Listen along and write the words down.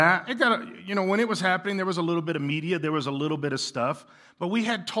When it was happening, there was a little bit of media, there was a little bit of stuff, but we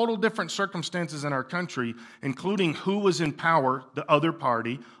had total different circumstances in our country, including who was in power, the other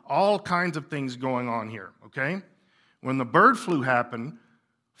party, all kinds of things going on here, okay? When the bird flu happened,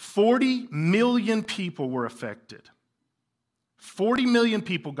 40 million people were affected. 40 million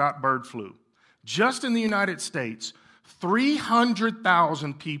people got bird flu. Just in the United States,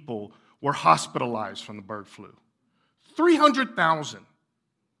 300,000 people were hospitalized from the bird flu. 300,000.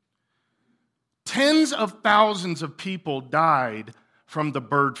 Tens of thousands of people died from the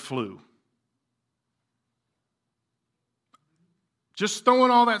bird flu. Just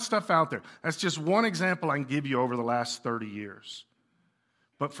throwing all that stuff out there. That's just one example I can give you over the last 30 years.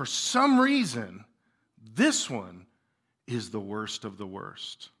 But for some reason, this one is the worst of the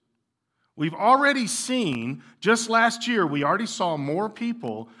worst. We've already seen, just last year, we already saw more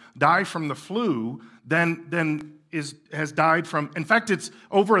people die from the flu than has died from, in fact, it's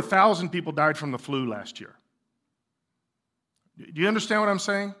over 1,000 people died from the flu last year. Do you understand what I'm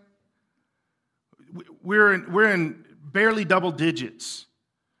saying? We're in barely double digits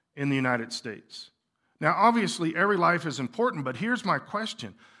in the United States. Now, obviously, every life is important, but here's my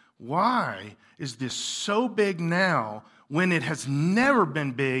question. Why is this so big now when it has never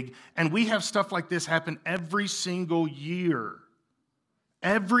been big, and we have stuff like this happen every single year?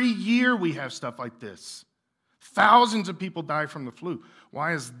 Every year we have stuff like this. Thousands of people die from the flu.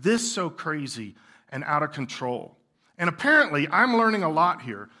 Why is this so crazy and out of control? And apparently, I'm learning a lot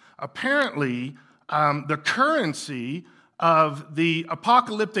here. Apparently, the currency of the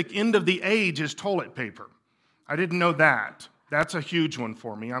apocalyptic end of the age is toilet paper. I didn't know that. That's a huge one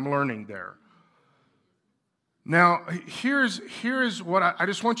for me. I'm learning there. Now, here's what I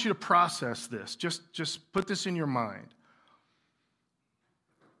just want you to process this. Just put this in your mind.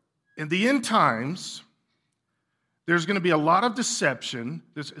 In the end times, there's going to be a lot of deception.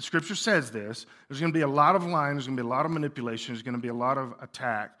 Scripture says this. There's going to be a lot of lying. There's going to be a lot of manipulation. There's going to be a lot of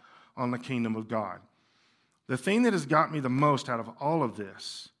attack on the kingdom of God. The thing that has got me the most out of all of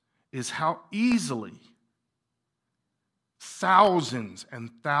this is how easily thousands and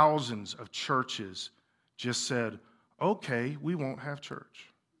thousands of churches just said, okay, we won't have church.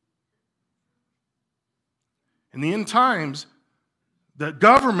 In the end times, the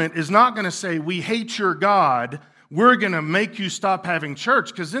government is not going to say, we hate your God, we're going to make you stop having church,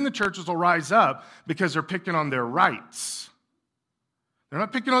 because then the churches will rise up because they're picking on their rights. They're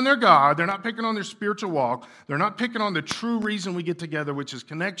not picking on their God. They're not picking on their spiritual walk. They're not picking on the true reason we get together, which is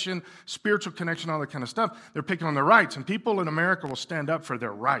connection, spiritual connection, all that kind of stuff. They're picking on their rights, and people in America will stand up for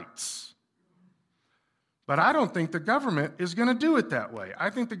their rights. But I don't think the government is going to do it that way. I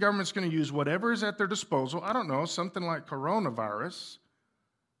think the government's going to use whatever is at their disposal. I don't know, something like coronavirus.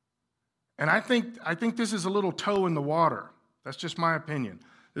 And I think this is a little toe in the water. That's just my opinion.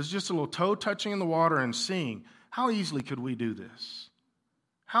 This is just a little toe touching in the water and seeing how easily could we do this?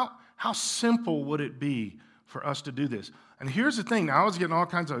 How simple would it be for us to do this? And here's the thing. Now, I was getting all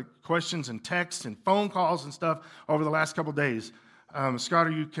kinds of questions and texts and phone calls and stuff over the last couple of days. Scott,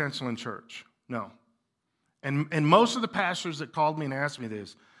 are you canceling church? No. And most of the pastors that called me and asked me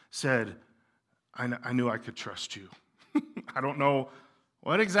this said, I knew I could trust you. I don't know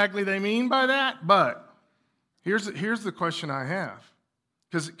what exactly they mean by that, but here's the question I have.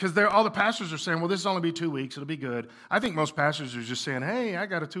 Because all the pastors are saying, well, this will only be 2 weeks, it'll be good. I think most pastors are just saying, hey, I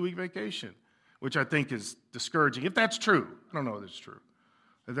got a 2-week vacation, which I think is discouraging. If that's true, I don't know if it's true.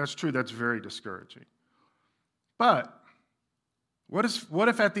 If that's true, that's very discouraging. But what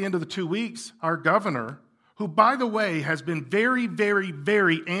if at the end of the 2 weeks, our governor, who, by the way, has been very, very,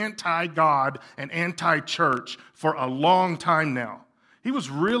 very anti-God and anti-church for a long time now. He was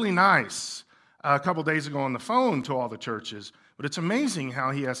really nice a couple days ago on the phone to all the churches, but it's amazing how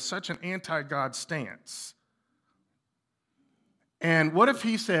he has such an anti-God stance. And what if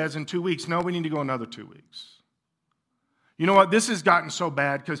he says in 2 weeks, no, we need to go another 2 weeks? You know what? This has gotten so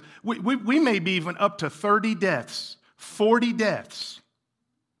bad because we may be even up to 30 deaths, 40 deaths.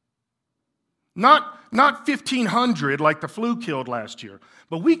 Not 1,500 like the flu killed last year,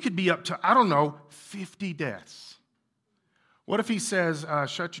 but we could be up to, 50 deaths. What if he says,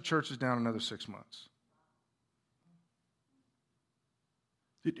 shut your churches down another 6 months?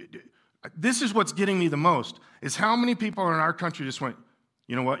 This is what's getting me the most, is how many people in our country just went,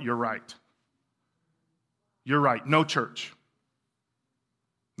 you know what, you're right. You're right, no church.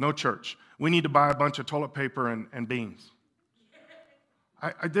 No church. We need to buy a bunch of toilet paper and beans.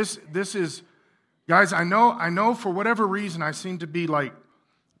 This is, guys, I know for whatever reason I seem to be like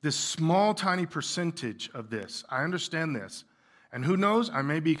this small, tiny percentage of this. I understand this. And who knows, I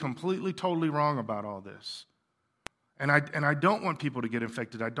may be completely, totally wrong about all this. And I don't want people to get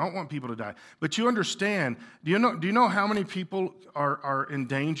infected. I don't want people to die. But you understand, do you know how many people are in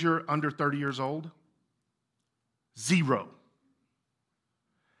danger under 30 years old? 0.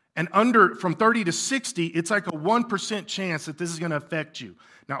 And from 30 to 60, it's like a 1% chance that this is going to affect you.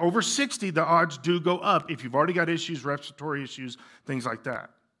 Now, over 60, the odds do go up if you've already got issues, respiratory issues, things like that.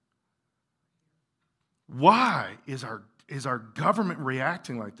 Why is our government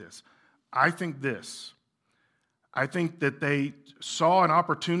reacting like this? I think this. I think that they saw an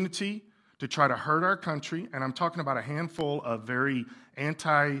opportunity to try to hurt our country, and I'm talking about a handful of very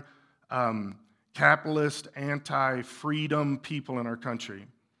anti-capitalist, anti-freedom people in our country.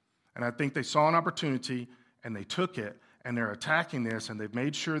 And I think they saw an opportunity, and they took it, and they're attacking this, and they've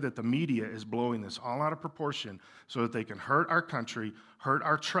made sure that the media is blowing this all out of proportion so that they can hurt our country, hurt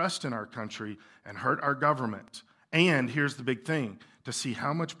our trust in our country, and hurt our government. And here's the big thing, to see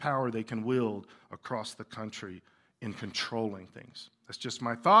how much power they can wield across the country in controlling things. That's just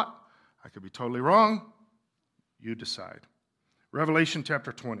my thought. I could be totally wrong. You decide. Revelation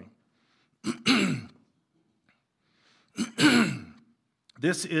chapter 20.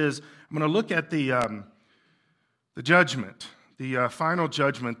 This is, I'm going to look at the judgment, the final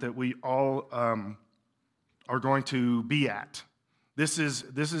judgment that we all are going to be at. This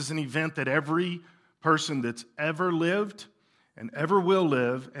is an event that every person that's ever lived and ever will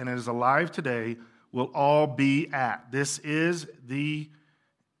live and is alive today will all be at. This is the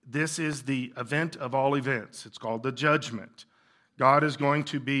event of all events. It's called the judgment. God is going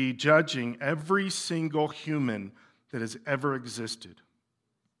to be judging every single human that has ever existed.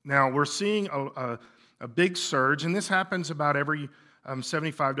 Now, we're seeing a big surge, and this happens about every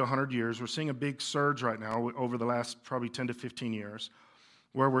 75 to 100 years. We're seeing a big surge right now over the last probably 10 to 15 years,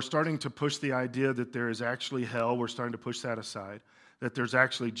 where we're starting to push the idea that there is actually hell. We're starting to push that aside, that there's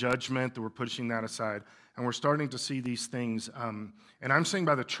actually judgment, that we're pushing that aside, and we're starting to see these things, and I'm saying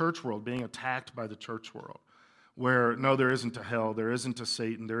by the church world, being attacked by the church world, where, no, there isn't a hell, there isn't a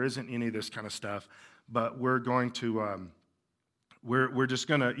Satan, there isn't any of this kind of stuff, but we're going to... We're just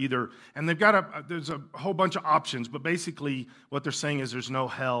going to either, and there's a whole bunch of options, but basically what they're saying is there's no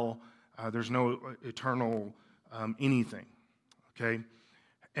hell, there's no eternal anything, okay?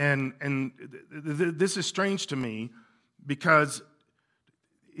 And this is strange to me because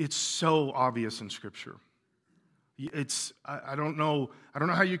it's so obvious in Scripture. I don't know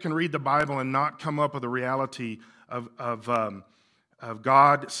how you can read the Bible and not come up with a reality of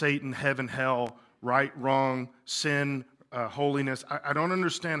God, Satan, heaven, hell, right, wrong, sin, holiness. I don't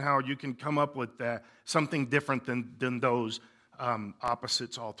understand how you can come up with that, something different than those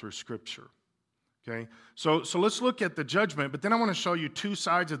opposites all through Scripture. Okay, so let's look at the judgment, but then I want to show you two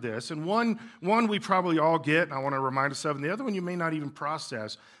sides of this, and one we probably all get, and I want to remind us of, and the other one you may not even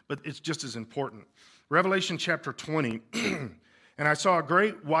process, but it's just as important. Revelation chapter 20, and I saw a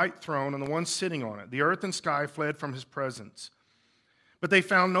great white throne and the one sitting on it. The earth and sky fled from his presence, but they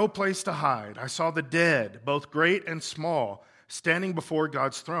found no place to hide. I saw the dead, both great and small, standing before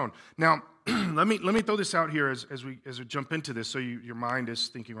God's throne. Now, let me throw this out here as we jump into this, so your mind is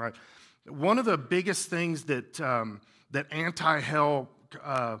thinking right. One of the biggest things that anti-hell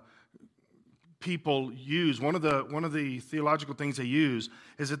people use, one of the theological things they use,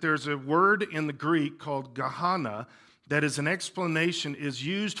 is that there's a word in the Greek called Gehenna that is an explanation, is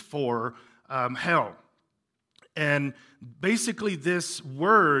used for hell. And basically this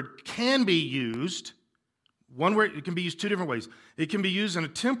word can be used, one word, it can be used two different ways. It can be used in a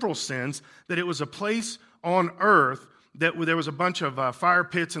temporal sense, that it was a place on earth that there was a bunch of fire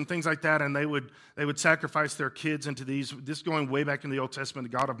pits and things like that, and they would sacrifice their kids into these. This going way back in the Old Testament,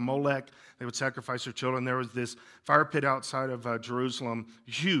 the god of Molech. They would sacrifice their children. There was this fire pit outside of Jerusalem,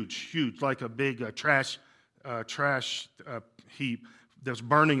 huge, like a big trash heap that was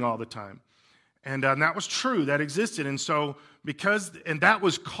burning all the time. And that was true. That existed. And so that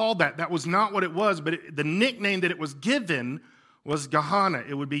was called that. That was not what it was, but the nickname that it was given was Gehenna.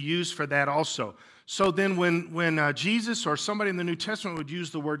 It would be used for that also. So then when Jesus or somebody in the New Testament would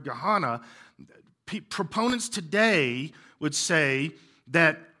use the word Gehenna, proponents today would say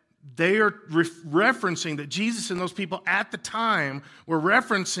that they are referencing that Jesus and those people at the time were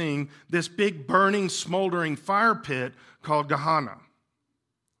referencing this big burning, smoldering fire pit called Gehenna.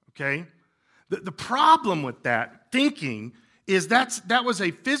 Okay? The problem with that thinking is that was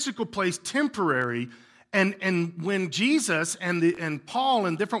a physical place, temporary, and when Jesus and Paul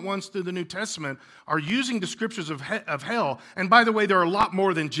and different ones through the New Testament are using the scriptures of hell, and by the way, there are a lot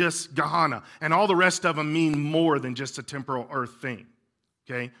more than just Gehenna, and all the rest of them mean more than just a temporal earth thing,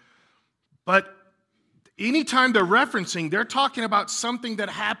 okay? But anytime they're referencing, they're talking about something that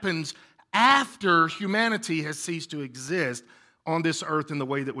happens after humanity has ceased to exist on this earth in the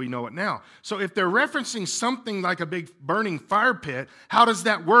way that we know it now. So if they're referencing something like a big burning fire pit, how does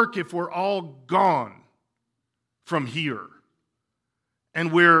that work if we're all gone from here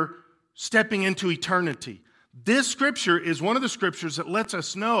and we're stepping into eternity? This scripture is one of the scriptures that lets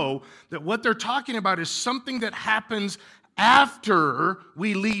us know that what they're talking about is something that happens after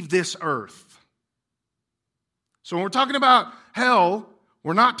we leave this earth. So when we're talking about hell,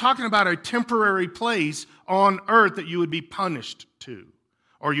 we're not talking about a temporary place on earth that you would be punished to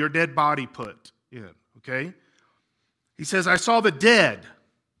or your dead body put in, okay? He says, I saw the dead,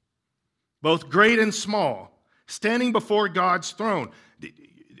 both great and small, standing before God's throne.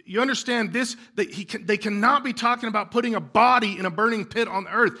 You understand this? They cannot be talking about putting a body in a burning pit on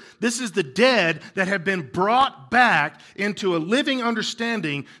earth. This is the dead that have been brought back into a living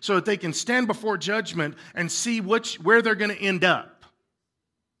understanding so that they can stand before judgment and see where they're going to end up.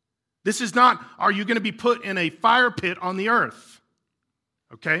 This is not, are you going to be put in a fire pit on the earth?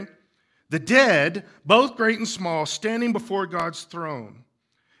 Okay? The dead, both great and small, standing before God's throne.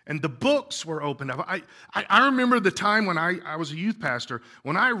 And the books were opened up. I remember the time when I was a youth pastor,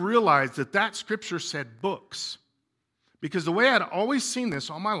 when I realized that scripture said books. Because the way I'd always seen this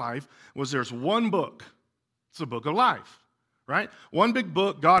all my life was there's one book. It's the book of life, right? One big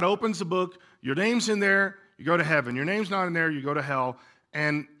book, God opens the book, your name's in there, you go to heaven. Your name's not in there, you go to hell.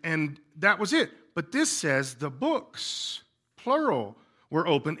 And that was it. But this says the books, plural, were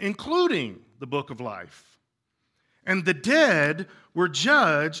open, including the book of life. And the dead were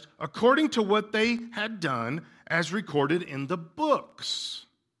judged according to what they had done as recorded in the books.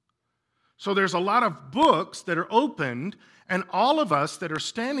 So there's a lot of books that are opened, and all of us that are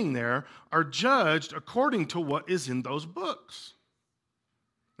standing there are judged according to what is in those books.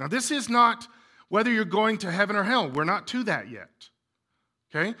 Now, this is not whether you're going to heaven or hell. We're not to that yet.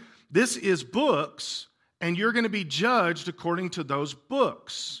 Okay? This is books, and you're going to be judged according to those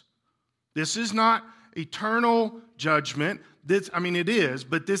books. This is not eternal judgment. It is,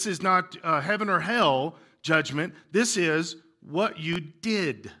 but this is not heaven or hell judgment. This is what you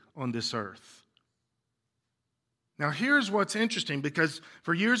did on this earth. Now, here's what's interesting, because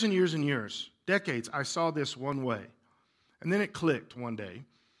for years and years and years, decades, I saw this one way. And then it clicked one day.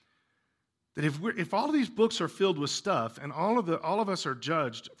 That if all of these books are filled with stuff and all of us are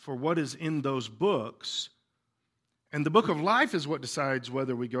judged for what is in those books, and the book of life is what decides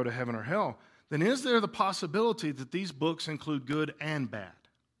whether we go to heaven or hell, then is there the possibility that these books include good and bad?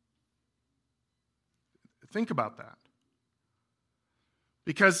 Think about that.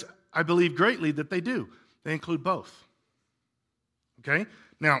 Because I believe greatly that they do. They include both. Okay?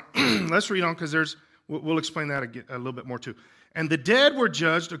 Now, let's read on, because we'll explain that a little bit more too. And the dead were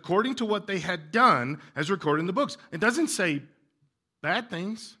judged according to what they had done as recorded in the books. It doesn't say bad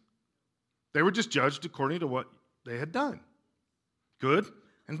things. They were just judged according to what they had done. Good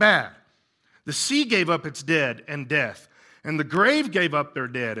and bad. The sea gave up its dead and death, and the grave gave up their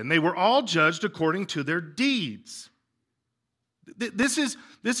dead, and they were all judged according to their deeds. This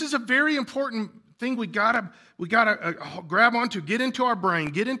is a very important thing we gotta grab onto, get into our brain,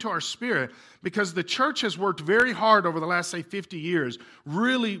 get into our spirit, because the church has worked very hard over the last, say, 50 years,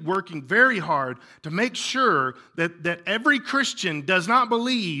 really working very hard to make sure that every Christian does not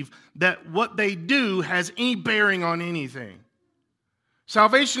believe that what they do has any bearing on anything.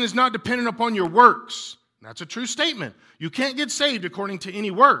 Salvation is not dependent upon your works. That's a true statement. You can't get saved according to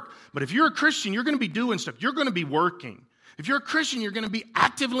any work. But if you're a Christian, you're going to be doing stuff. You're going to be working. If you're a Christian, you're going to be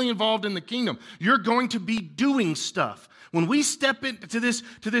actively involved in the kingdom. You're going to be doing stuff. When we step into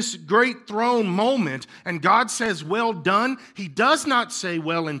this great throne moment and God says, well done, he does not say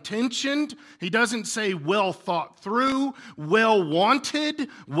well intentioned. He doesn't say well thought through, well wanted,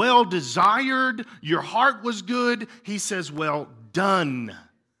 well desired. Your heart was good. He says, well done.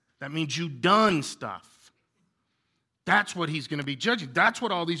 That means you done stuff. That's what he's going to be judging. That's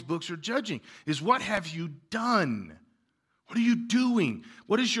what all these books are judging, is what have you done? What are you doing?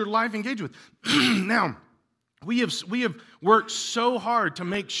 What is your life engaged with? Now, we have worked so hard to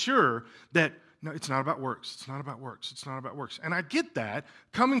make sure that, no, it's not about works. It's not about works. It's not about works. And I get that,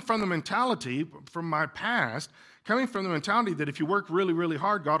 coming from the mentality, from my past, coming from the mentality that if you work really, really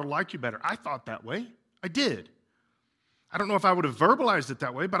hard, God will like you better. I thought that way. I did. I don't know if I would have verbalized it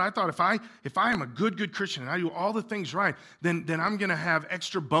that way, but I thought if I am a good Christian and I do all the things right, then I'm going to have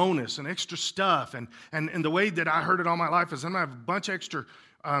extra bonus and extra stuff. And the way that I heard it all my life is I'm going to have a bunch of extra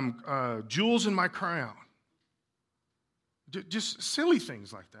jewels in my crown. Just silly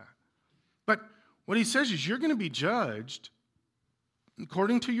things like that. But what he says is you're going to be judged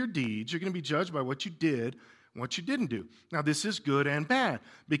according to your deeds. You're going to be judged by what you did and what you didn't do. Now, this is good and bad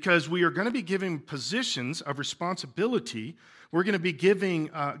because we are going to be giving positions of responsibility. We're going to be given,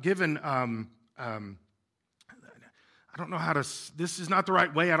 I don't know how to, this is not the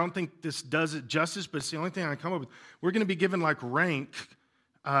right way. I don't think this does it justice, but it's the only thing I come up with. We're going to be given like rank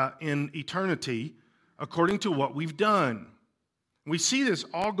in eternity according to what we've done. We see this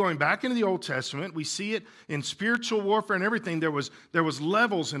all going back into the Old Testament. We see it in spiritual warfare and everything. There was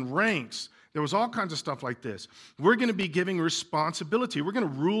levels and ranks. There was all kinds of stuff like this. We're going to be giving responsibility. We're going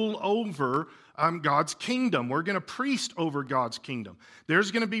to rule over God's kingdom. We're going to priest over God's kingdom.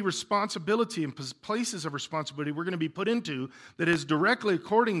 There's going to be responsibility and places of responsibility we're going to be put into that is directly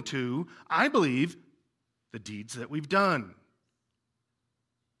according to, I believe, the deeds that we've done.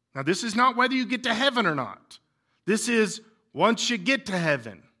 Now, this is not whether you get to heaven or not. This is once you get to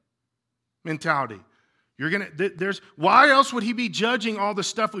heaven mentality. Why else would he be judging all the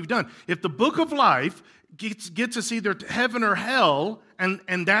stuff we've done? If the book of life gets us either to heaven or hell,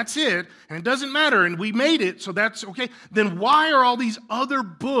 and that's it, and it doesn't matter, and we made it, so that's okay, then why are all these other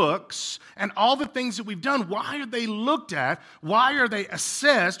books and all the things that we've done, why are they looked at? Why are they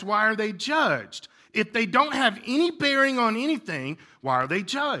assessed? Why are they judged? If they don't have any bearing on anything, why are they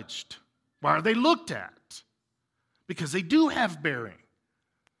judged? Why are they looked at? Because they do have bearing.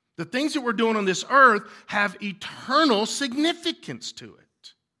 The things that we're doing on this earth have eternal significance to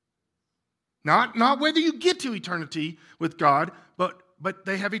it. Not whether you get to eternity with God, but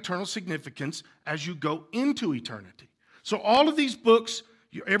they have eternal significance as you go into eternity. So all of these books,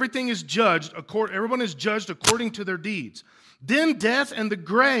 everything is judged, everyone is judged according to their deeds. Then death and the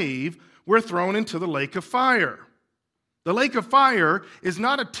grave were thrown into the lake of fire. The lake of fire is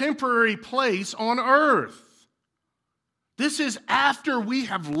not a temporary place on earth. This is after we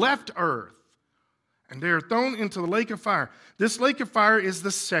have left earth, and they are thrown into the lake of fire. This lake of fire is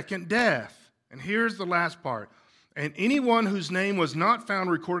the second death. And here's the last part. And anyone whose name was not found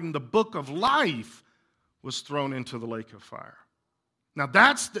recorded in the book of life was thrown into the lake of fire. Now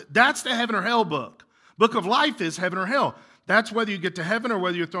that's the heaven or hell book. Book of life is heaven or hell. That's whether you get to heaven or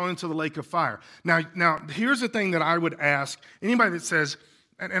whether you're thrown into the lake of fire. Now here's the thing that I would ask anybody that says,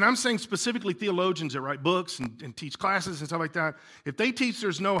 and I'm saying specifically theologians that write books and teach classes and stuff like that, if they teach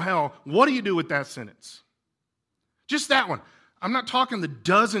there's no hell, what do you do with that sentence? Just that one. I'm not talking the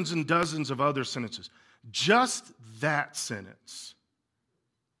dozens and dozens of other sentences. Just that sentence.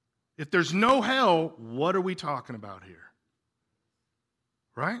 If there's no hell, what are we talking about here?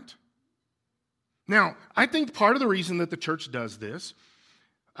 Right? Now, I think part of the reason that the church does this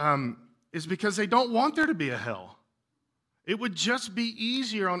is because they don't want there to be a hell. It would just be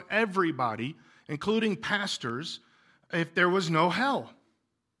easier on everybody, including pastors, if there was no hell.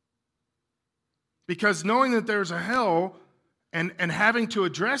 Because knowing that there's a hell and having to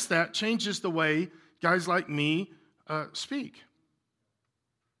address that changes the way guys like me speak.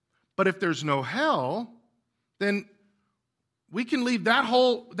 But if there's no hell, then we can leave that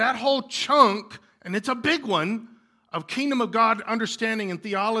whole chunk, and it's a big one, of kingdom of God understanding and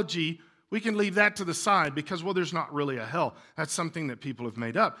theology. We can leave that to the side because, well, there's not really a hell. That's something that people have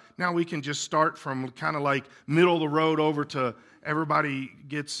made up. Now we can just start from kind of like middle of the road over to everybody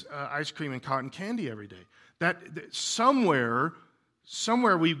gets ice cream and cotton candy every day. That somewhere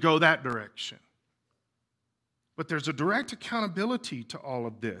we go that direction. But there's a direct accountability to all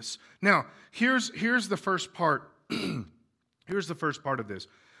of this. Now, here's the first part. Here's the first part of this.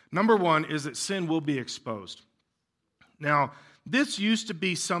 Number one is that sin will be exposed. Now, this used to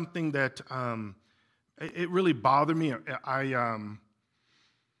be something that it really bothered me.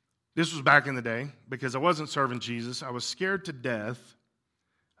 This was back in the day because I wasn't serving Jesus. I was scared to death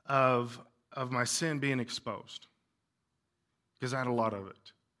of my sin being exposed because I had a lot of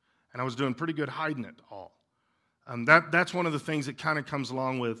it. And I was doing pretty good hiding it all. That's one of the things that kind of comes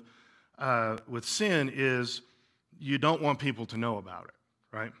along with sin is you don't want people to know about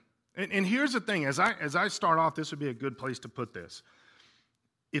it, right? And here's the thing, as I start off, this would be a good place to put this.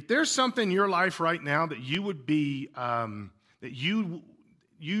 If there's something in your life right now that you would be, that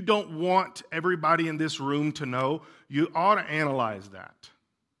you don't want everybody in this room to know, you ought to analyze that.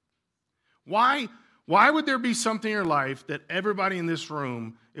 Why would there be something in your life that everybody in this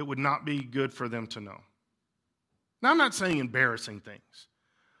room, it would not be good for them to know? Now, I'm not saying embarrassing things.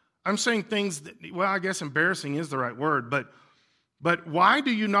 I'm saying things that, well, I guess embarrassing is the right word, but why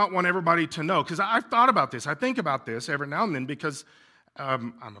do you not want everybody to know? Because I've thought about this. I think about this every now and then because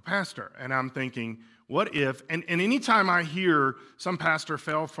I'm a pastor, and I'm thinking, what if, and anytime I hear some pastor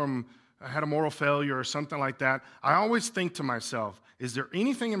had a moral failure or something like that, I always think to myself, is there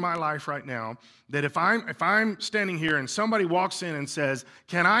anything in my life right now that if I'm standing here and somebody walks in and says,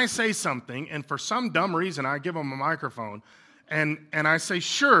 can I say something? And for some dumb reason, I give them a microphone and I say,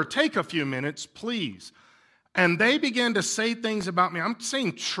 sure, take a few minutes, please. And they begin to say things about me. I'm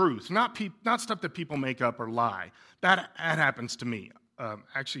saying truth, not stuff that people make up or lie. That happens to me,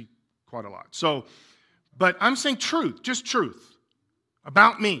 actually quite a lot. So, but I'm saying truth, just truth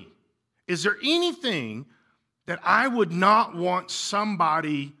about me. Is there anything that I would not want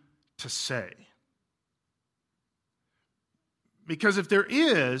somebody to say? Because if there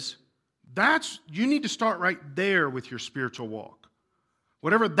is, you need to start right there with your spiritual walk.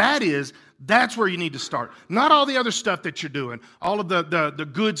 Whatever that is, that's where you need to start. Not all the other stuff that you're doing, all of the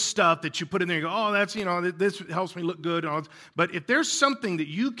good stuff that you put in there. You go, oh, that's, this helps me look good. But if there's something that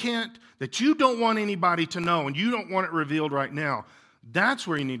you don't want anybody to know and you don't want it revealed right now, that's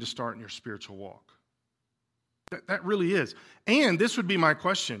where you need to start in your spiritual walk. That really is. And this would be my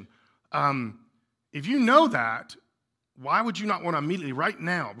question. If you know that, why would you not want to immediately, right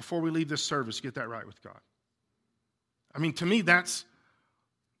now, before we leave this service, get that right with God? I mean, to me, that's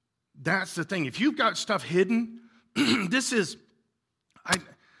the thing. If you've got stuff hidden, this is, I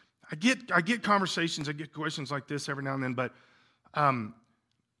get conversations, I get questions like this every now and then, but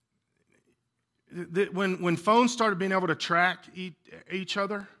when phones started being able to track each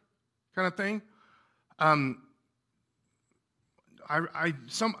other kind of thing,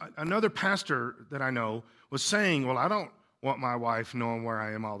 another pastor that I know was saying, well, I don't want my wife knowing where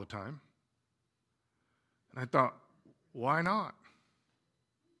I am all the time. And I thought, why not?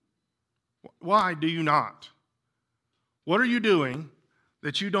 Why do you not? What are you doing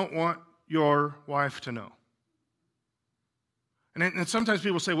that you don't want your wife to know? And sometimes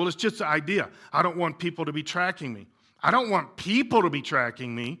people say, well, it's just the idea. I don't want people to be tracking me. I don't want people to be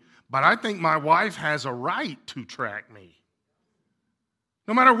tracking me, but I think my wife has a right to track me.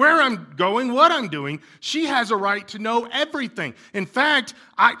 No matter where I'm going, what I'm doing, she has a right to know everything. In fact,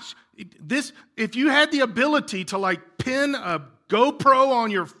 if you had the ability to pin a GoPro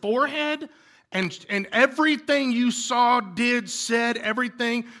on your forehead and everything you saw, did, said,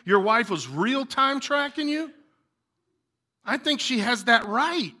 everything, your wife was real-time tracking you, I think she has that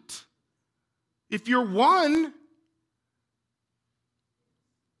right. If you're one.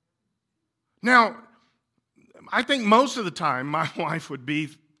 Now, I think most of the time my wife would be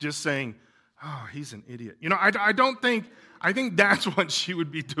just saying, oh, he's an idiot. I think that's what she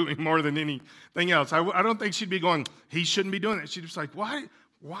would be doing more than anything else. I don't think she'd be going, he shouldn't be doing that. She'd just like, why,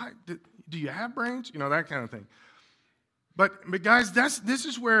 do you have brains? That kind of thing. But guys, this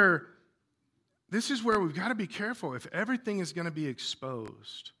is where we've got to be careful. If everything is going to be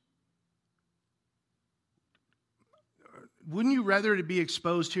exposed, wouldn't you rather it be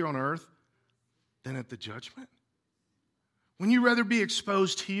exposed here on earth than at the judgment? Wouldn't you rather be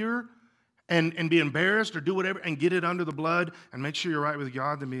exposed here and be embarrassed or do whatever and get it under the blood and make sure you're right with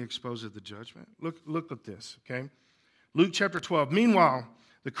God than be exposed at the judgment? Look at this, okay? Luke chapter 12. Meanwhile,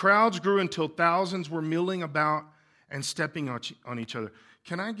 the crowds grew until thousands were milling about and stepping on each other.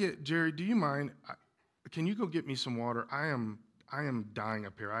 Can I get, Jerry, do you mind, can you go get me some water? I am dying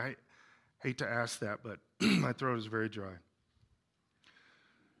up here. I hate to ask that, but my throat is very dry.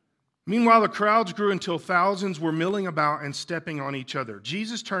 Meanwhile, the crowds grew until thousands were milling about and stepping on each other.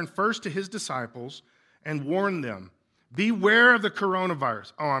 Jesus turned first to his disciples and warned them, beware of the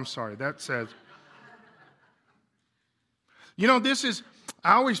coronavirus. Oh, I'm sorry, that says.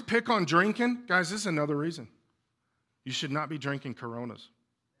 I always pick on drinking. Guys, this is another reason. You should not be drinking Coronas.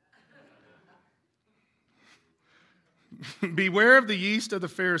 Beware of the yeast of the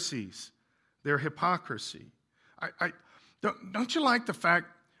Pharisees, their hypocrisy. Don't you like the fact,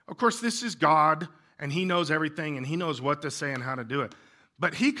 of course, this is God, and he knows everything, and he knows what to say and how to do it.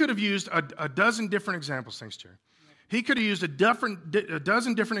 But he could have used a dozen different examples. Thanks, Jerry. He could have used a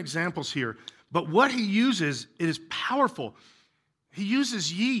dozen different examples here. But what he uses, it is powerful. He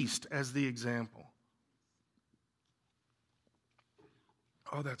uses yeast as the example.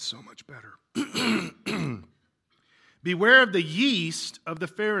 Oh, that's so much better. Beware of the yeast of the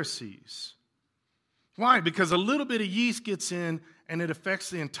Pharisees. Why? Because a little bit of yeast gets in and it affects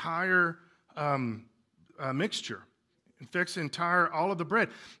the entire mixture. It affects all of the bread.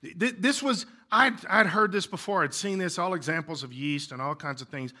 This was, I'd heard this before. I'd seen this, all examples of yeast and all kinds of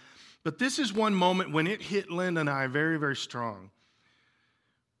things. But this is one moment when it hit Linda and I very, very strong.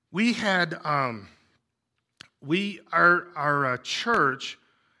 We had, our church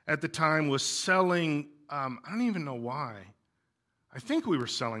at the time was selling, I don't even know why. I think we were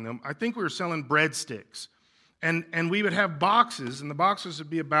selling them. I think we were selling breadsticks. And we would have boxes, and the boxes would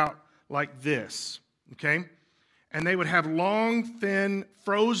be about like this, okay? And they would have long, thin,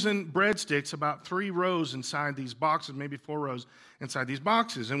 frozen breadsticks, about 3 rows inside these boxes, maybe 4 rows inside these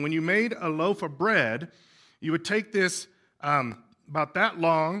boxes. And when you made a loaf of bread, you would take this about that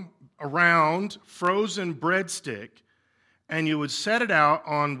long, around, frozen breadstick, and you would set it out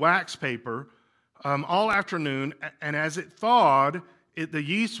on wax paper all afternoon. And as it thawed, the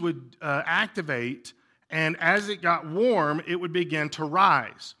yeast would activate, and as it got warm, it would begin to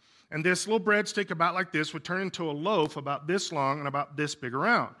rise. And this little breadstick about like this would turn into a loaf about this long and about this big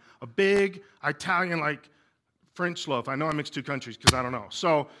around. A big Italian, like French loaf. I know I mixed 2 countries because I don't know.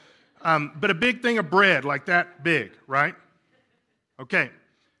 So, but a big thing of bread like that big, right? Okay.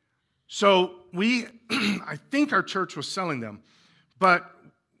 So I think our church was selling them, but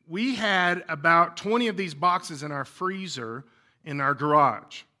we had about 20 of these boxes in our freezer in our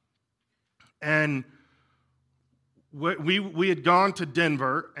garage. And we had gone to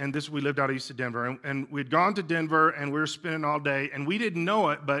Denver, and we lived out east of Denver, and we had gone to Denver, and we were spending all day, and we didn't know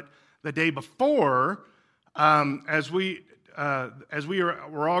it, but the day before, as we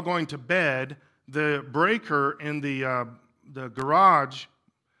were all going to bed, the breaker in the garage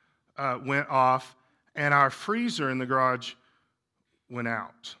went off, and our freezer in the garage went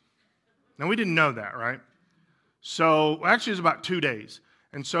out. Now, we didn't know that, right? So, actually, it was about 2 days.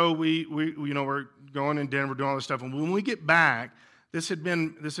 And so we're going in Denver, doing all this stuff. And when we get back, this had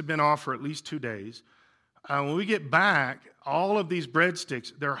been off for at least 2 days. When we get back, all of these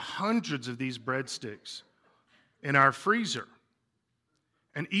breadsticks, there are hundreds of these breadsticks in our freezer.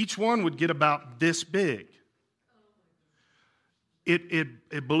 And each one would get about this big.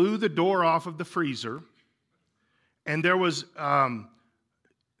 It blew the door off of the freezer. And there was,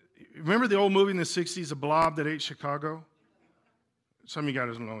 remember the old movie in the 60s, The Blob That Ate Chicago? Some of you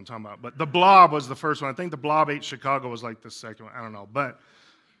guys don't know what I'm talking about. But The Blob was the first one. I think The Blob Ate Chicago was like the second one. I don't know. But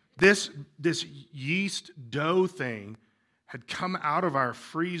this yeast dough thing had come out of our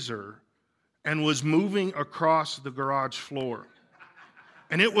freezer and was moving across the garage floor.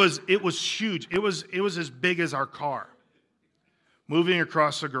 And it was huge. It was as big as our car, moving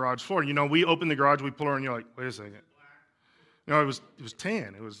across the garage floor. You know, we open the garage, we pull her, and you're like, wait a second. You know, it was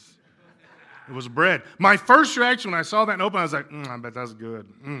tan. It was bread. My first reaction when I saw that and open, I was like, I bet that's good.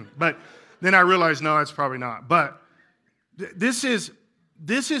 But then I realized, no, it's probably not. But this is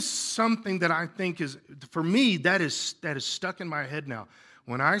something that I think is, for me, that is stuck in my head now.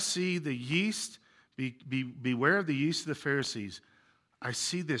 When I see the yeast, beware of the yeast of the Pharisees, I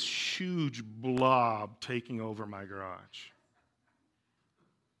see this huge blob taking over my garage.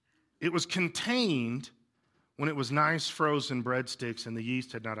 It was contained when it was nice frozen breadsticks and the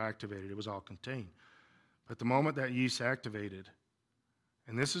yeast had not activated. It was all contained. But the moment that yeast activated,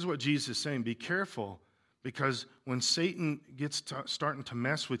 and this is what Jesus is saying, be careful, because when Satan gets starting to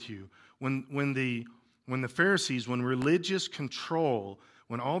mess with you, when the Pharisees, when religious control,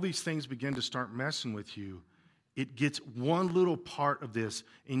 when all these things begin to start messing with you, it gets one little part of this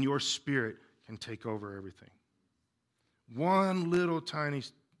in your spirit can take over everything. One little tiny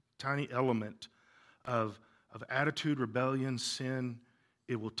element of attitude, rebellion, sin,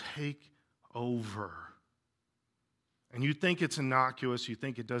 it will take over. And you think it's innocuous, you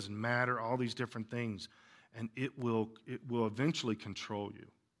think it doesn't matter, all these different things, and it will eventually control you.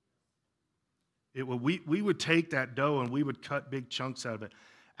 We would take that dough and we would cut big chunks out of it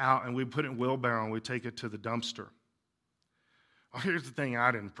out, and we'd put it in a wheelbarrow and we'd take it to the dumpster. Well, here's the thing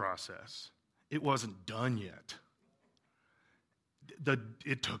I didn't process. It wasn't done yet.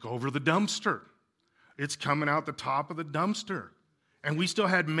 It took over the dumpster. It's coming out the top of the dumpster. And we still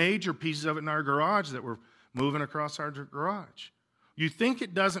had major pieces of it in our garage that were moving across our garage. You think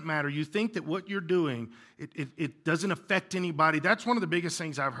it doesn't matter. You think that what you're doing, it doesn't affect anybody. That's one of the biggest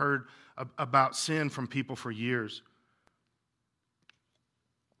things I've heard about sin from people for years.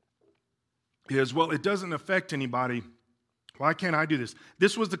 Is, well, it doesn't affect anybody. Why can't I do this?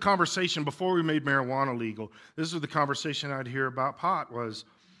 This was the conversation before we made marijuana legal. This was the conversation I'd hear about pot was,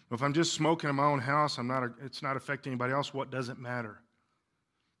 if I'm just smoking in my own house, it's not affecting anybody else, what does it matter?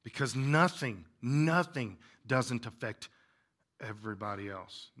 Because nothing doesn't affect everybody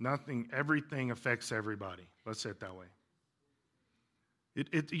else. Everything affects everybody. Let's say it that way.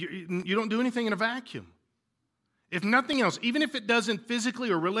 You don't do anything in a vacuum. If nothing else, even if it doesn't physically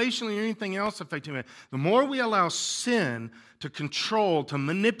or relationally or anything else affect him, the more we allow sin to control, to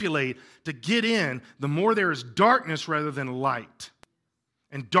manipulate, to get in, the more there is darkness rather than light.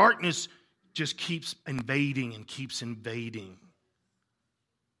 And darkness just keeps invading and keeps invading.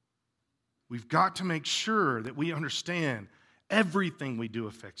 We've got to make sure that we understand everything we do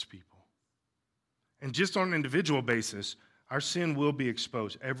affects people. And just on an individual basis, our sin will be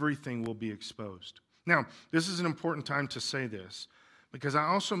exposed. Everything will be exposed. Now, this is an important time to say this, because I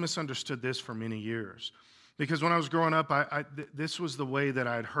also misunderstood this for many years. Because when I was growing up, this was the way that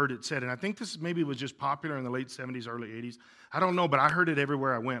I had heard it said. And I think this maybe was just popular in the late 70s, early 80s. I don't know, but I heard it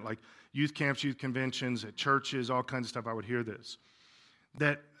everywhere I went, like youth camps, youth conventions, at churches, all kinds of stuff. I would hear this.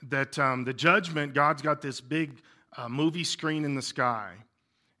 That the judgment, God's got this big movie screen in the sky,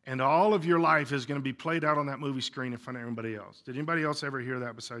 and all of your life is going to be played out on that movie screen in front of everybody else. Did anybody else ever hear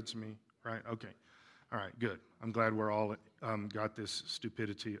that besides me? Right? Okay. All right, good. I'm glad we're all got this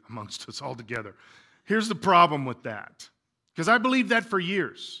stupidity amongst us all together. Here's the problem with that, because I believed that for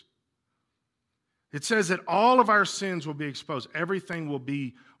years. It says that all of our sins will be exposed. Everything will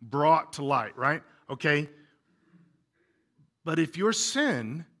be brought to light, right? Okay. But if your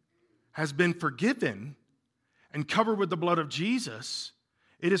sin has been forgiven and covered with the blood of Jesus,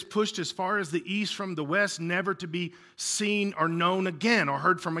 it is pushed as far as the east from the west, never to be seen or known again or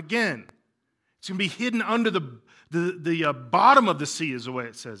heard from again. It's going to be hidden under the bottom of the sea, is the way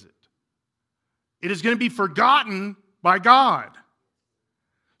it says it. It is going to be forgotten by God.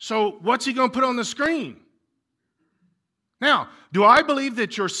 So what's he going to put on the screen? Now, do I believe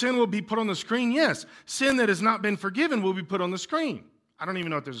that your sin will be put on the screen? Yes. Sin that has not been forgiven will be put on the screen. I don't even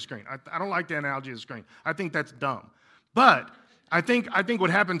know if there's a screen. I don't like the analogy of the screen. I think that's dumb. But I think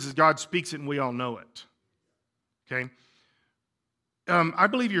what happens is God speaks it and we all know it. Okay? I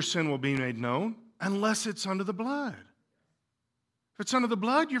believe your sin will be made known unless it's under the blood. If it's under the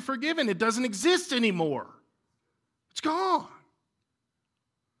blood, you're forgiven. It doesn't exist anymore. It's gone.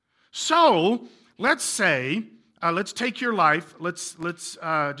 So, let's say, let's take your life. Let's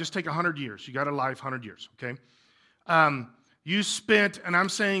just take 100 years. You got a life, 100 years, okay? You spent, and I'm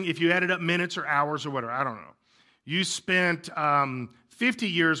saying if you added up minutes or hours or whatever, I don't know. You spent 50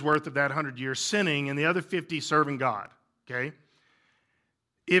 years worth of that 100 years sinning and the other 50 serving God, okay?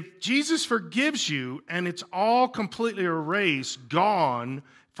 If Jesus forgives you and it's all completely erased, gone,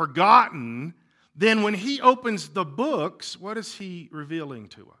 forgotten, then when he opens the books, what is he revealing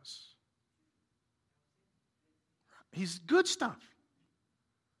to us? He's good stuff.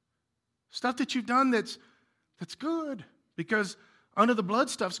 Stuff that you've done that's good, because under the blood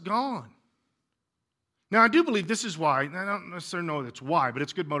stuff's gone. Now, I do believe this is why, and I don't necessarily know that's why, but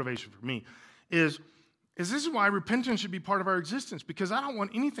it's good motivation for me, is this is why repentance should be part of our existence, because I don't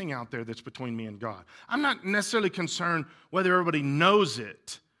want anything out there that's between me and God. I'm not necessarily concerned whether everybody knows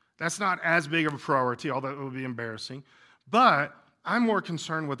it. That's not as big of a priority, although it would be embarrassing. But I'm more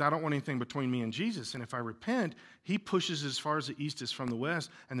concerned with I don't want anything between me and Jesus. And if I repent, he pushes as far as the east is from the west,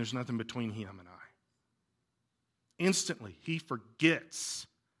 and there's nothing between him and I. Instantly, he forgets.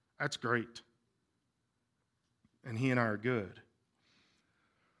 That's great. And he and I are good.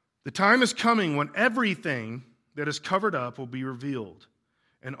 The time is coming when everything that is covered up will be revealed,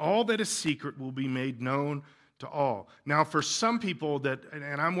 and all that is secret will be made known to all. Now, for some people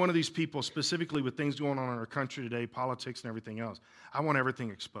and I'm one of these people specifically with things going on in our country today, politics and everything else, I want everything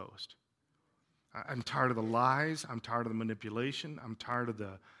exposed. I'm tired of the lies. I'm tired of the manipulation. I'm tired of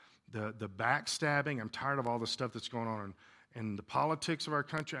the backstabbing. I'm tired of all the stuff that's going on in the politics of our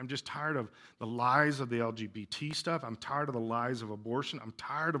country. I'm just tired of the lies of the LGBT stuff. I'm tired of the lies of abortion. I'm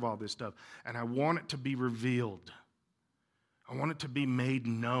tired of all this stuff. And I want it to be revealed. I want it to be made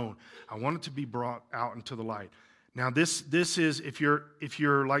known. I want it to be brought out into the light. Now, this is, if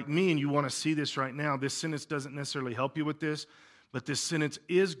you're like me and you want to see this right now, this sentence doesn't necessarily help you with this, but this sentence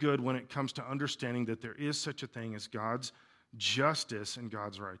is good when it comes to understanding that there is such a thing as God's justice and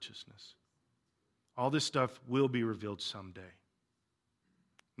God's righteousness. All this stuff will be revealed someday.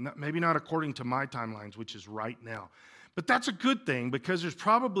 Maybe not according to my timelines, which is right now. But that's a good thing, because there's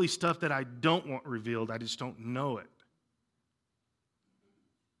probably stuff that I don't want revealed. I just don't know it.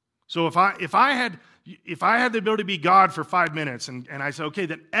 So if I had the ability to be God for 5 minutes and I said, okay,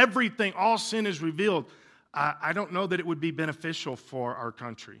 that everything, all sin is revealed, I don't know that it would be beneficial for our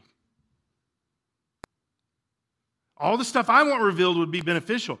country. All the stuff I want revealed would be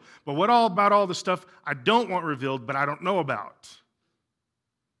beneficial. But what about all the stuff I don't want revealed but I don't know about?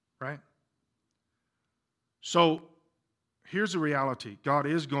 Right? So here's the reality. God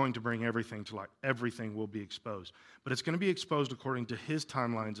is going to bring everything to light. Everything will be exposed. But it's going to be exposed according to his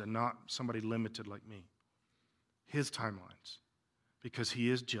timelines and not somebody limited like me. His timelines. Because he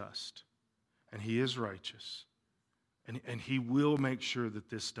is just. And he is righteous. And he will make sure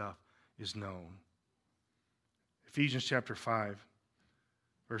that this stuff is known. Ephesians chapter 5,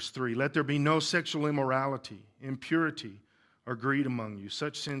 verse 3. Let there be no sexual immorality, impurity, or greed among you.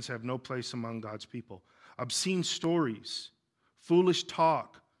 Such sins have no place among God's people. Obscene stories, foolish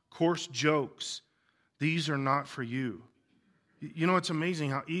talk, coarse jokes, these are not for you. You know, it's amazing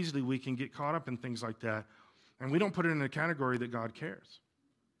how easily we can get caught up in things like that, and we don't put it in a category that God cares,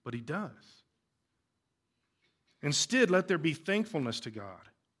 but He does. Instead, let there be thankfulness to God.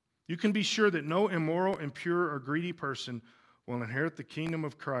 You can be sure that no immoral, impure, or greedy person will inherit the kingdom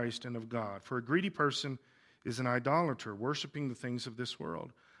of Christ and of God. For a greedy person is an idolater, worshiping the things of this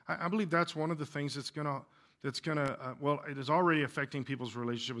world. I believe that's one of the things that's going to, well, it is already affecting people's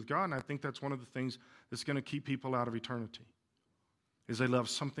relationship with God, and I think that's one of the things that's going to keep people out of eternity, is they love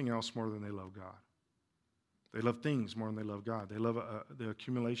something else more than they love God. They love things more than they love God. They love the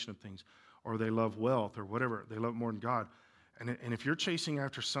accumulation of things, or they love wealth, or whatever. They love more than God. And if you're chasing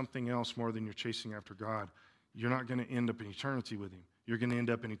after something else more than you're chasing after God, you're not going to end up in eternity with Him. You're going to end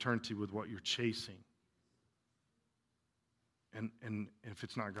up in eternity with what you're chasing. And if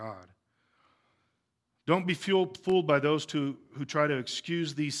it's not God. Don't be fooled by those who try to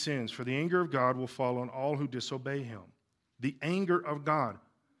excuse these sins, for the anger of God will fall on all who disobey Him. The anger of God.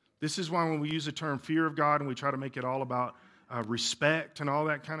 This is why when we use the term fear of God and we try to make it all about respect and all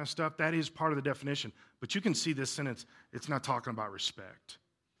that kind of stuff, that is part of the definition. But you can see this sentence, it's not talking about respect.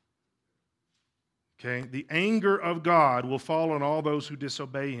 Okay? The anger of God will fall on all those who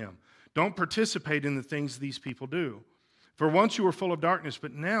disobey Him. Don't participate in the things these people do. For once you were full of darkness,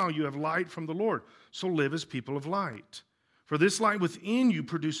 but now you have light from the Lord. So live as people of light. For this light within you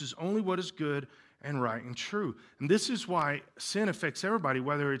produces only what is good and right and true. And this is why sin affects everybody,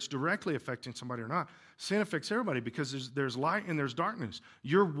 whether it's directly affecting somebody or not. Sin affects everybody because there's light and there's darkness.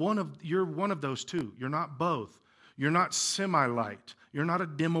 You're one of those two. You're not both. You're not semi-light. You're not a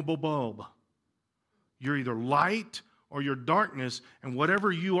dimmable bulb. You're either light or you're darkness, and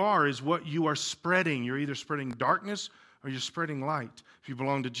whatever you are is what you are spreading. You're either spreading darkness or you're spreading light. If you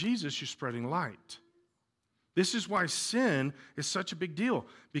belong to Jesus, you're spreading light. This is why sin is such a big deal,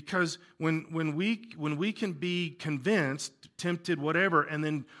 because when we can be convinced, tempted, whatever, and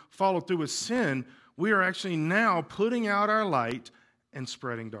then follow through with sin, we are actually now putting out our light and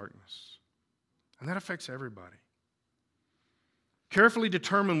spreading darkness. And that affects everybody. Carefully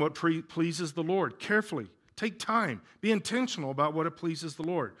determine what pleases the Lord. Carefully. Take time. Be intentional about what it pleases the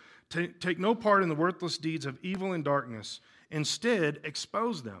Lord. Take no part in the worthless deeds of evil and darkness. Instead,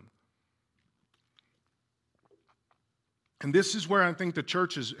 expose them. And this is where I think the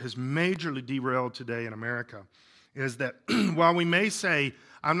church has majorly derailed today in America, is that while we may say,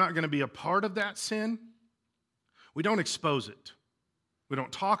 I'm not going to be a part of that sin, we don't expose it. We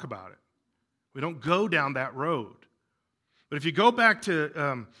don't talk about it. We don't go down that road. But if you go back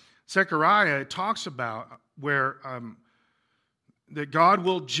to Zechariah, it talks about where that God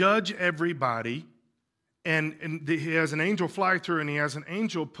will judge everybody, and He has an angel fly through, and He has an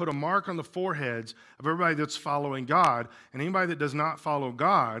angel put a mark on the foreheads of everybody that's following God, and anybody that does not follow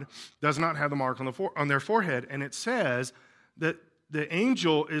God does not have the mark on their forehead. And it says that the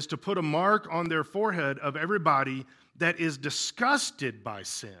angel is to put a mark on their forehead of everybody that is disgusted by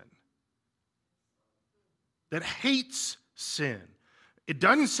sin, that hates sin. It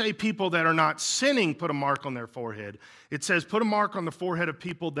doesn't say people that are not sinning put a mark on their forehead. It says put a mark on the forehead of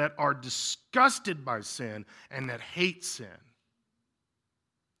people that are disgusted by sin and that hate sin.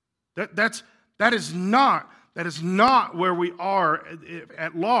 That is not where we are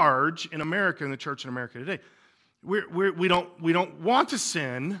at large in America, in the church in America today. We don't want to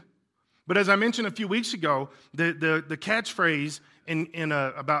sin, but as I mentioned a few weeks ago, the catchphrase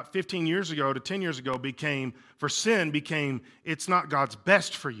about 15 years ago to 10 years ago became it's not God's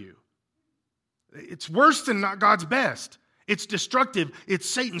best for you. It's worse than not God's best. It's destructive. It's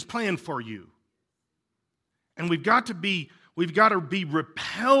Satan's plan for you. And we've got to be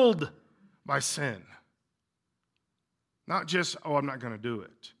repelled by sin. Not just, I'm not going to do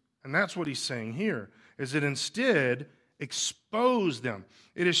it. And that's what he's saying here, is that instead, expose them.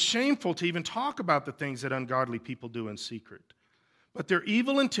 It is shameful to even talk about the things that ungodly people do in secret. But their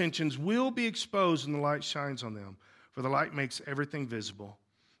evil intentions will be exposed when the light shines on them, for the light makes everything visible.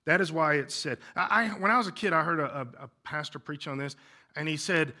 That is why it's said. When I was a kid, I heard a pastor preach on this, and he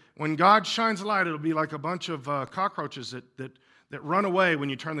said, when God shines a light, it'll be like a bunch of cockroaches that run away when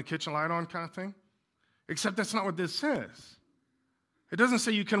you turn the kitchen light on, kind of thing. Except that's not what this says. It doesn't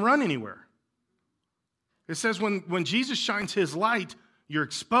say you can run anywhere. It says when Jesus shines His light, you're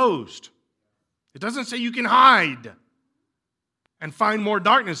exposed. It doesn't say you can hide and find more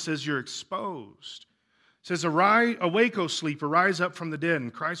darkness. It says you're exposed. It says, awake, O sleeper, rise up from the dead,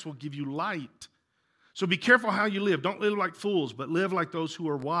 and Christ will give you light. So be careful how you live. Don't live like fools, but live like those who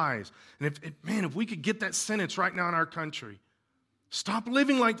are wise. And if we could get that sentence right now in our country, stop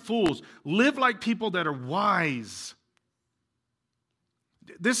living like fools. Live like people that are wise.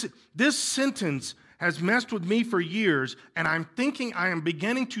 This sentence has messed with me for years, and I'm thinking I am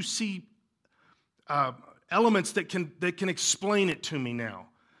beginning to see elements that can explain it to me now.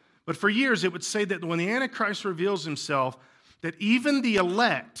 But for years, it would say that when the Antichrist reveals himself, that even the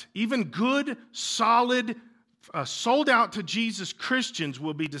elect, even good, solid, sold out to Jesus Christians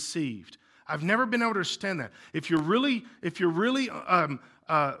will be deceived. I've never been able to understand that. If you're really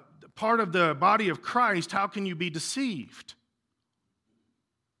part of the body of Christ, how can you be deceived?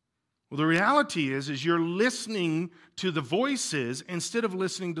 Well, the reality is you're listening to the voices instead of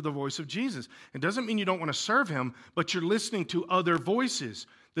listening to the voice of Jesus. It doesn't mean you don't want to serve him, but you're listening to other voices.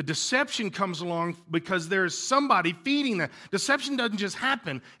 The deception comes along because there's somebody feeding that. Deception doesn't just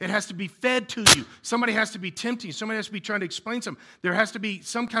happen. It has to be fed to you. Somebody has to be tempting you. Somebody has to be trying to explain something. There has to be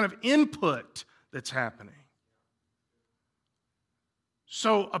some kind of input that's happening.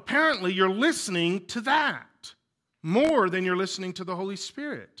 So apparently you're listening to that more than you're listening to the Holy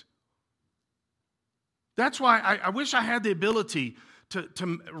Spirit. That's why I wish I had the ability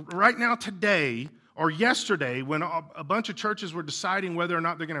to right now, today, or yesterday, when a bunch of churches were deciding whether or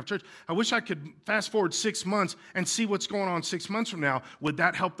not they're going to have church, I wish I could fast forward 6 months and see what's going on 6 months from now. Would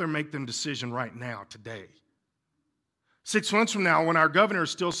that help them make their decision right now, today? 6 months from now, when our governor is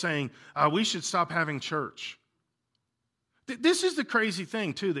still saying, we should stop having church. This is the crazy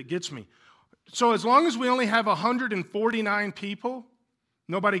thing, too, that gets me. So as long as we only have 149 people,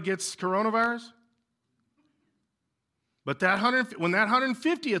 nobody gets coronavirus? But when that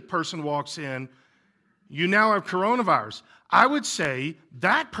 150th person walks in, you now have coronavirus. I would say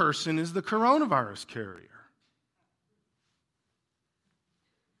that person is the coronavirus carrier.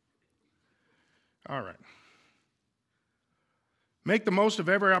 All right. Make the most of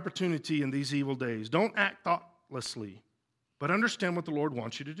every opportunity in these evil days. Don't act thoughtlessly, but understand what the Lord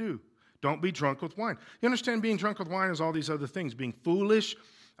wants you to do. Don't be drunk with wine. You understand being drunk with wine is all these other things. Being foolish,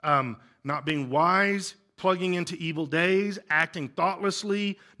 not being wise, plugging into evil days, acting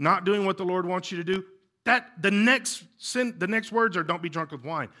thoughtlessly, not doing what the Lord wants you to do. The next words are don't be drunk with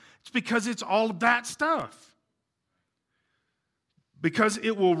wine. It's because it's all of that stuff. Because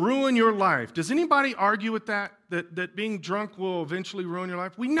it will ruin your life. Does anybody argue with that being drunk will eventually ruin your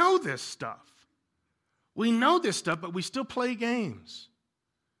life? We know this stuff. We know this stuff, but we still play games.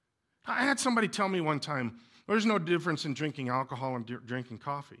 I had somebody tell me one time, there's no difference in drinking alcohol and drinking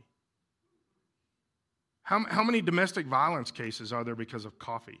coffee. How many domestic violence cases are there because of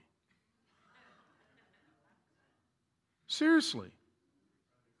coffee? Seriously.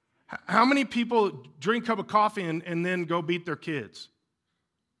 How many people drink a cup of coffee and then go beat their kids?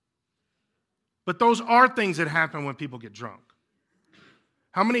 But those are things that happen when people get drunk.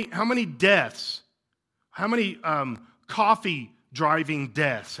 How many deaths, how many coffee driving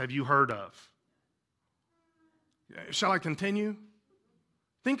deaths have you heard of? Shall I continue?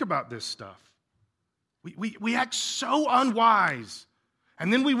 Think about this stuff. We act so unwise.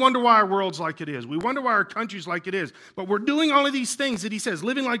 And then we wonder why our world's like it is. We wonder why our country's like it is. But we're doing all of these things that he says,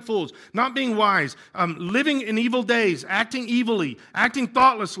 living like fools, not being wise, living in evil days, acting evilly, acting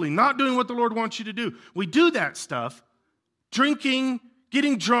thoughtlessly, not doing what the Lord wants you to do. We do that stuff, drinking,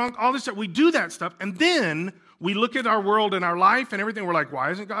 getting drunk, all this stuff. We do that stuff, and then we look at our world and our life and everything. We're like, why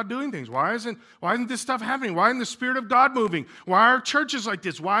isn't God doing things? Why isn't this stuff happening? Why isn't the Spirit of God moving? Why are churches like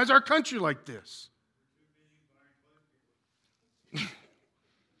this? Why is our country like this?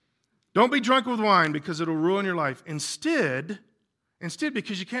 Don't be drunk with wine because it'll ruin your life. Instead,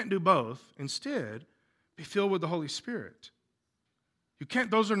 because you can't do both, instead, be filled with the Holy Spirit.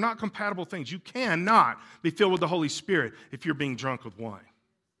 Those are not compatible things. You cannot be filled with the Holy Spirit if you're being drunk with wine.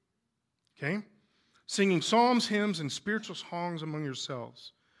 Okay? Singing psalms, hymns, and spiritual songs among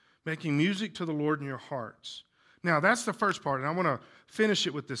yourselves, making music to the Lord in your hearts. Now, that's the first part, and I want to finish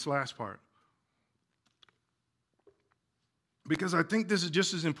it with this last part. Because I think this is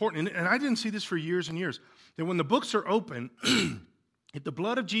just as important, and I didn't see this for years and years, that when the books are open, if the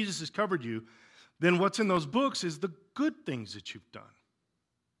blood of Jesus has covered you, then what's in those books is the good things that you've done.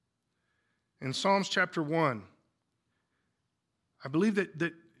 In Psalms chapter 1, I believe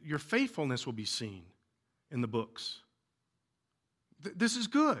that your faithfulness will be seen in the books. This is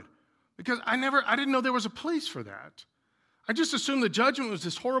good, because I didn't know there was a place for that. I just assumed the judgment was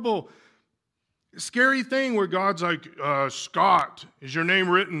this horrible, scary thing where God's like, Scott, is your name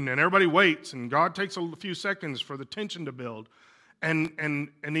written? And everybody waits, and God takes a few seconds for the tension to build. And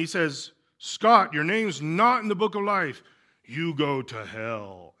he says, Scott, your name's not in the book of life. You go to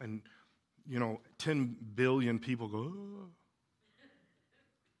hell. And, 10 billion people go, oh.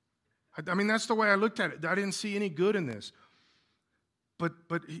 I mean, that's the way I looked at it. I didn't see any good in this. But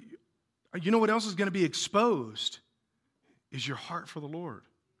you know what else is going to be exposed is your heart for the Lord.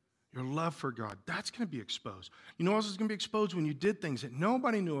 Your love for God, that's going to be exposed. You know what else is going to be exposed? When you did things that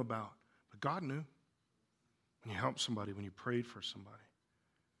nobody knew about, but God knew. When you helped somebody, when you prayed for somebody,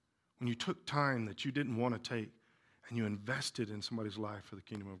 when you took time that you didn't want to take and you invested in somebody's life for the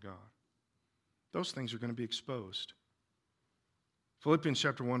kingdom of God. Those things are going to be exposed. Philippians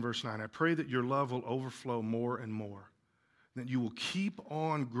chapter 1, verse 9, I pray that your love will overflow more and more, that you will keep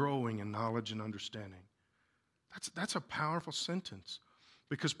on growing in knowledge and understanding. That's a powerful sentence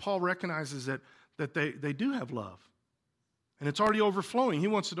because Paul recognizes that they do have love. And it's already overflowing. He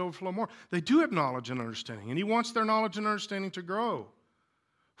wants it to overflow more. They do have knowledge and understanding, and he wants their knowledge and understanding to grow.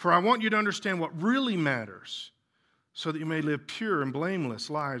 For I want you to understand what really matters, so that you may live pure and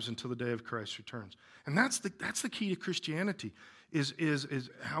blameless lives until the day of Christ returns. And that's the key to Christianity, is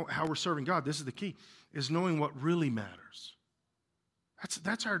how we're serving God. This is the key, is knowing what really matters.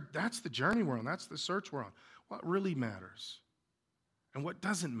 That's the journey we're on. That's the search we're on. What really matters and what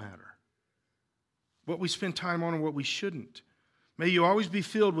doesn't matter. What we spend time on and what we shouldn't. May you always be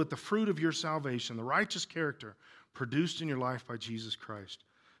filled with the fruit of your salvation, the righteous character produced in your life by Jesus Christ.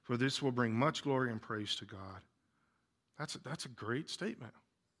 For this will bring much glory and praise to God. That's a great statement.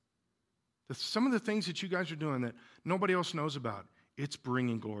 Some of the things that you guys are doing that nobody else knows about, it's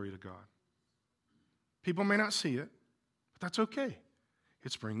bringing glory to God. People may not see it, but that's okay.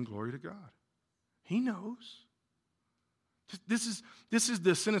 It's bringing glory to God. He knows. This is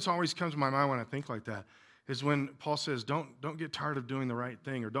the sentence that always comes to my mind when I think like that, is when Paul says, don't get tired of doing the right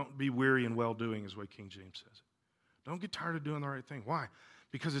thing, or don't be weary in well-doing, is what King James says it. Don't get tired of doing the right thing. Why?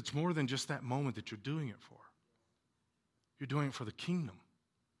 Because it's more than just that moment that you're doing it for. You're doing it for the kingdom.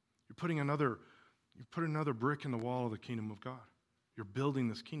 You put another brick in the wall of the kingdom of God. You're building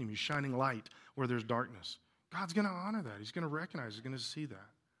this kingdom. You're shining light where there's darkness. God's going to honor that. He's going to recognize. He's going to see that.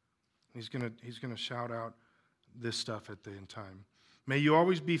 He's going to shout out this stuff at the end time. May you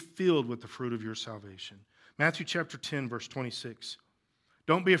always be filled with the fruit of your salvation. Matthew chapter 10, verse 26.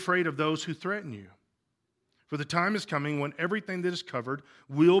 Don't be afraid of those who threaten you, for the time is coming when everything that is covered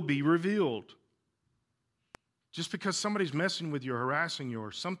will be revealed. Just because somebody's messing with you or harassing you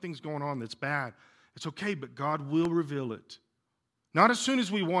or something's going on that's bad, it's okay, but God will reveal it. Not as soon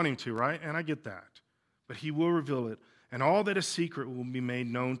as we want him to, right? And I get that. But he will reveal it. And all that is secret will be made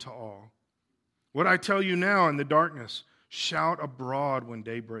known to all. What I tell you now in the darkness, shout abroad when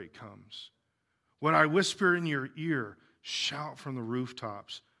daybreak comes. What I whisper in your ear, shout from the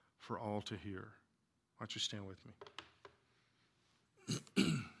rooftops for all to hear. Why don't you stand with me?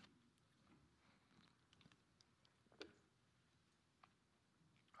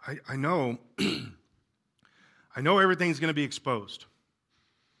 I know everything's going to be exposed.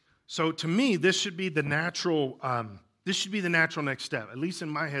 So to me, this should be the natural next step. At least in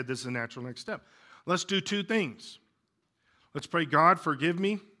my head, this is the natural next step. Let's do two things. Let's pray, God, forgive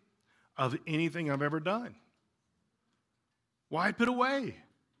me of anything I've ever done. Wipe it away.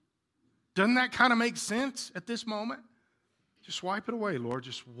 Doesn't that kind of make sense at this moment? Just wipe it away, Lord.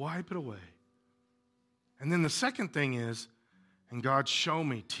 Just wipe it away. And then the second thing is, and God, show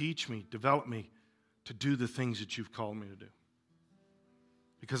me, teach me, develop me to do the things that you've called me to do.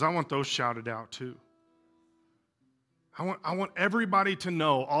 Because I want those shouted out too. I want everybody to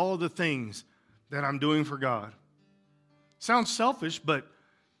know all of the things that I'm doing for God. Sounds selfish, but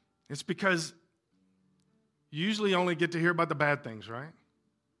it's because you usually only get to hear about the bad things, right?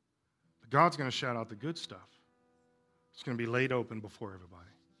 But God's going to shout out the good stuff. It's going to be laid open before everybody,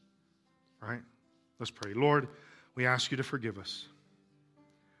 right? Let's pray. Lord, we ask you to forgive us.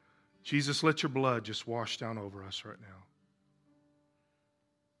 Jesus, let your blood just wash down over us right now.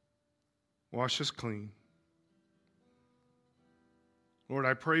 Wash us clean. Lord,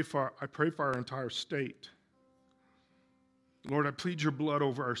 I pray for our entire state. Lord, I plead your blood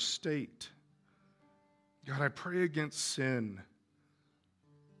over our state. God, I pray against sin.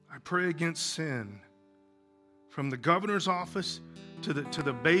 I pray against sin. From the governor's office to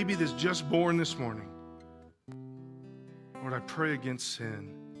the baby that's just born this morning. Lord, I pray against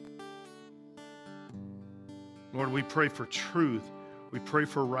sin. Lord, we pray for truth. We pray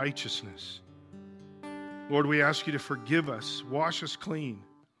for righteousness. Lord, we ask you to forgive us, wash us clean.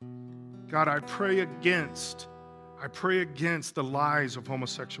 God, I pray against the lies of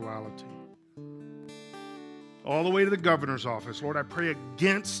homosexuality. All the way to the governor's office. Lord, I pray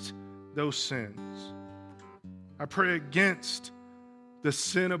against those sins. I pray against the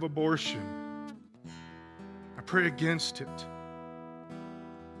sin of abortion. I pray against it.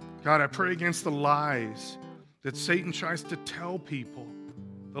 God, I pray against the lies that Satan tries to tell people,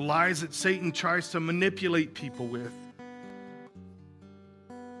 the lies that Satan tries to manipulate people with.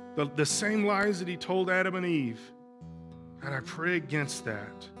 The same lies that he told Adam and Eve. God, I pray against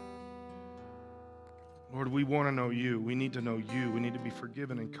that. Lord, we want to know you. We need to know you. We need to be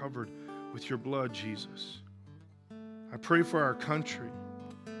forgiven and covered with your blood, Jesus. I pray for our country.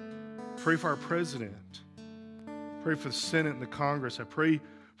 Pray for our president. Pray for the Senate and the Congress. I pray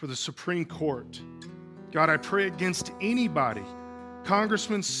for the Supreme Court. God, I pray against anybody,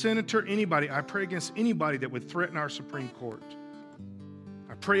 congressman, senator, anybody. I pray against anybody that would threaten our Supreme Court.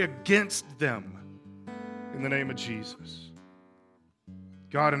 I pray against them in the name of Jesus.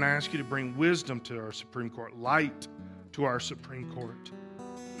 God, and I ask you to bring wisdom to our Supreme Court, light to our Supreme Court.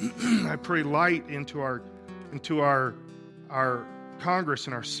 I pray light into our Congress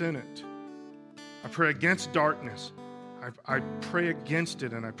and our Senate. I pray against darkness. I pray against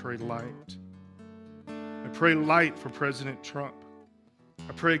it, and I pray light. I pray light for President Trump.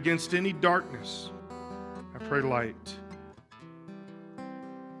 I pray against any darkness. I pray light.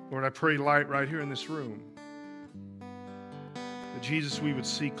 Lord, I pray light right here in this room. That Jesus, we would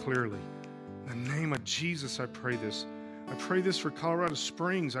see clearly. In the name of Jesus, I pray this. I pray this for Colorado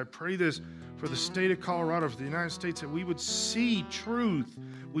Springs. I pray this for the state of Colorado, for the United States, that we would see truth.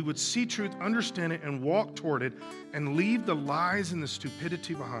 We would see truth, understand it, and walk toward it, and leave the lies and the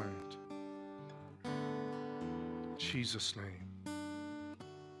stupidity behind. In Jesus' name.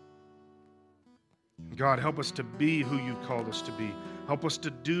 God, help us to be who you've called us to be. Help us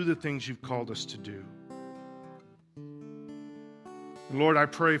to do the things you've called us to do. Lord, I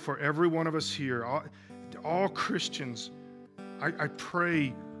pray for every one of us here, all Christians. I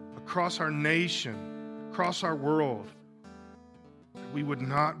pray across our nation, across our world, that we would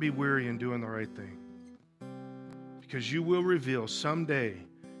not be weary in doing the right thing. Because you will reveal, someday,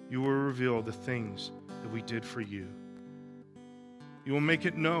 you will reveal the things that we did for you. You will make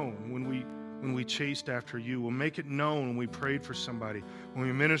it known when we chased after you. We'll make it known when we prayed for somebody, when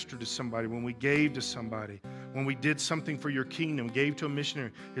we ministered to somebody, when we gave to somebody, when we did something for your kingdom, gave to a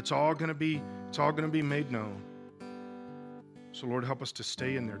missionary. It's all going to be made known. So Lord, help us to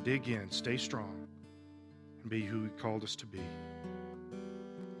stay in there, dig in, stay strong, and be who you called us to be.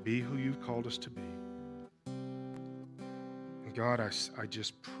 Be who you've called us to be. And God, I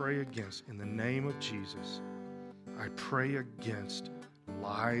just pray against, in the name of Jesus, I pray against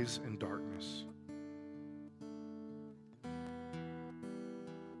lies and darkness.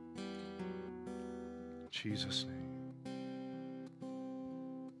 In Jesus' name.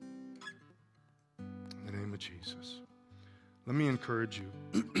 In the name of Jesus. Let me encourage you.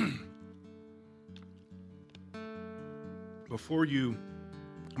 Before you,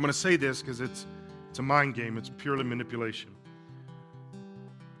 I'm going to say this because it's a mind game. It's purely manipulation.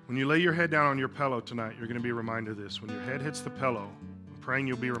 When you lay your head down on your pillow tonight, you're going to be reminded of this. When your head hits the pillow, I'm praying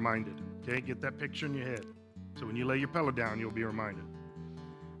you'll be reminded. Okay, get that picture in your head. So when you lay your pillow down, you'll be reminded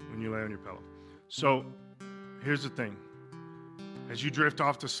when you lay on your pillow. So here's the thing. As you drift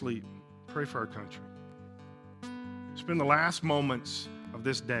off to sleep, pray for our country. Spend the last moments of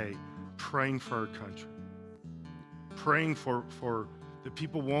this day praying for our country. Praying for that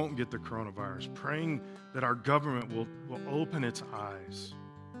people won't get the coronavirus. Praying that our government will open its eyes.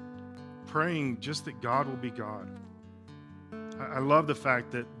 Praying just that God will be God. I love the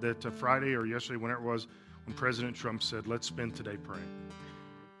fact that Friday or yesterday, whenever it was, when President Trump said, let's spend today praying.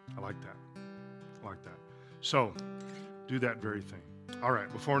 I like that. I like that. So, do that very thing. All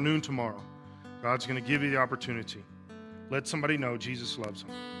right, before noon tomorrow, God's going to give you the opportunity. Let somebody know Jesus loves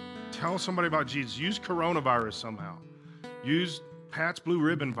them. Tell somebody about Jesus. Use coronavirus somehow. Use Pat's Blue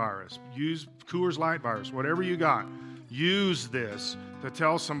Ribbon virus. Use Coors Light virus. Whatever you got, use this to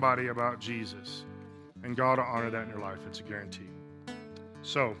tell somebody about Jesus. And God will honor that in your life. It's a guarantee.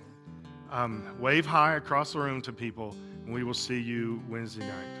 So, wave hi across the room to people, and we will see you Wednesday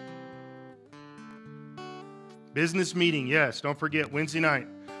night. Business meeting, yes. Don't forget, Wednesday night.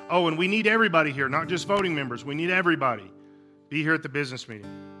 Oh, and we need everybody here, not just voting members. We need everybody. Be here at the business meeting.